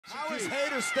How is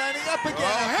Hayter standing up again?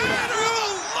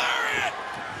 Oh, lariat!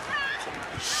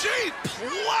 She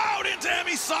plowed into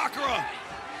Emi Sakura.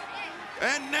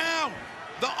 And now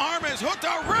the arm is hooked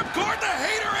out ripcord. The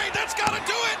Haterade, that's got to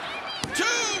do it. 2,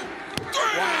 3.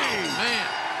 Wow, man.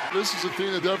 This is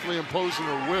Athena definitely imposing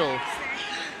her will.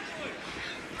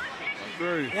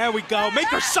 There we go. Make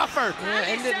her suffer. Yeah,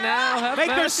 end it now.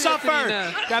 Make her suffer.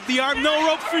 Athena. Got the arm. No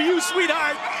rope for you,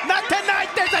 sweetheart. Not tonight.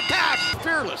 There's a tap.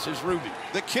 Fearless is Ruby.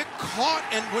 The kick caught,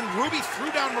 and when Ruby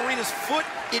threw down Marina's foot,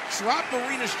 it dropped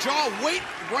Marina's jaw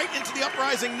right into the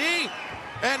uprising knee.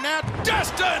 And now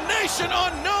destination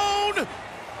unknown.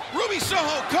 Ruby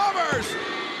Soho covers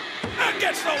and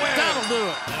gets the win. That'll do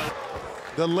it.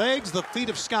 The legs, the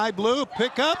feet of Sky Blue,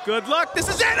 pick up. Good luck. This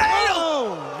is it.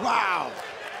 Oh, wow.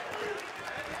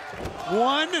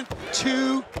 1,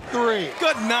 2, 3.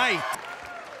 Good night.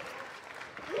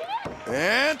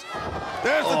 And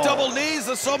there's the double knees,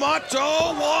 the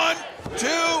Somato. 1, 2,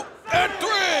 and 3.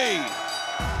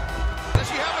 Does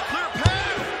she have a clear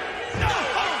path? No.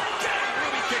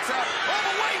 Ruby kicks out.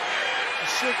 Overweight.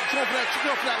 She'll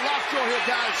go for that lockjaw here,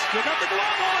 guys. Pick up the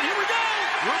glove on. Here we go.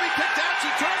 Ruby kicked out. She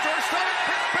turns to her stomach.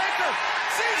 Baker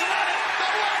sees it on it. The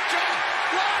lockjaw.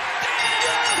 Locked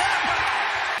in.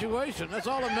 Situation. That's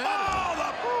all that matters. Oh,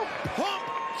 the pump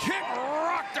kick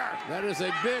rocked her. That is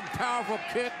a big, powerful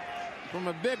kick from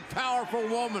a big, powerful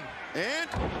woman. And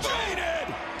jaded.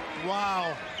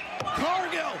 Wow.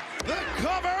 Cargill, the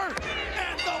cover,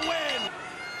 and the win.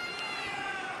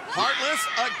 Heartless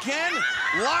again,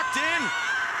 locked in,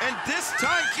 and this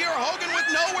time Kiera Hogan with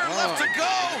nowhere left to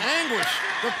go. Anguish,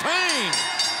 the pain.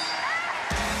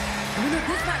 Winner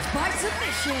this match by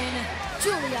submission,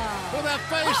 Julia. With that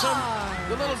face of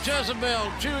the little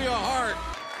Jezebel, Julia Hart.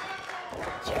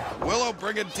 Willow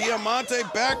bringing Diamante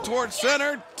back towards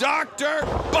center. Doctor,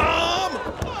 bomb.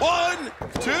 1,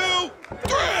 2, 3.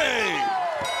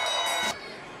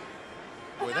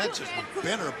 Boy, that just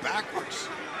bent her backwards.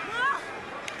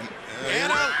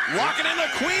 Anna locking in the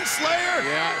Queen Slayer.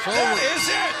 Yeah, it's That over. is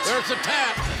it. There's the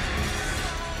tap.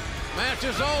 Match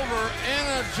is over.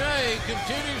 Anna Jay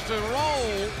continues to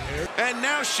roll. And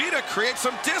now Shida creates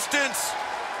some distance.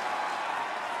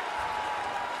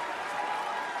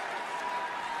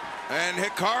 And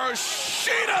Hikaru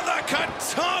Shida, the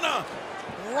katana,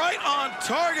 right on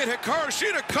target. Hikaru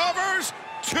Shida covers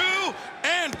 2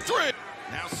 and 3.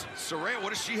 Now Saraya,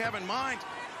 what does she have in mind?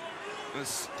 The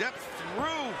step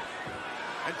through.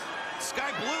 And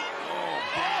Sky Blue.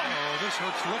 Oh, this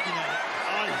hurts looking at it.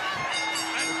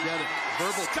 Get it.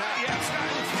 Verbal Sky, tap. yeah, Sky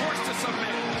was forced to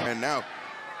submit. And now,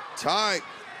 Ty.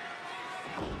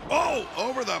 Oh,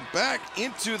 over the back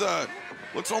into the,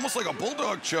 looks almost like a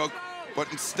bulldog choke. But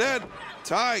instead,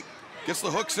 Ty gets the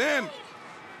hooks in.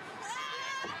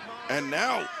 And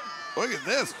now, look at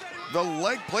this. The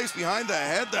leg placed behind the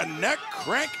head, the neck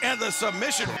crank, and the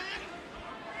submission.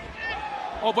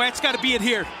 Oh, boy, that's got to be it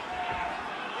here.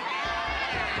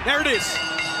 There it is.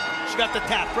 She got the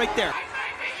tap right there.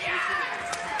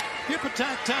 Hip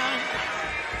attack time.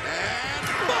 And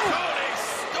Cody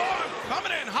Storm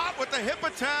coming in hot with the hip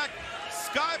attack.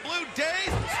 Sky Blue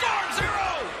dazed.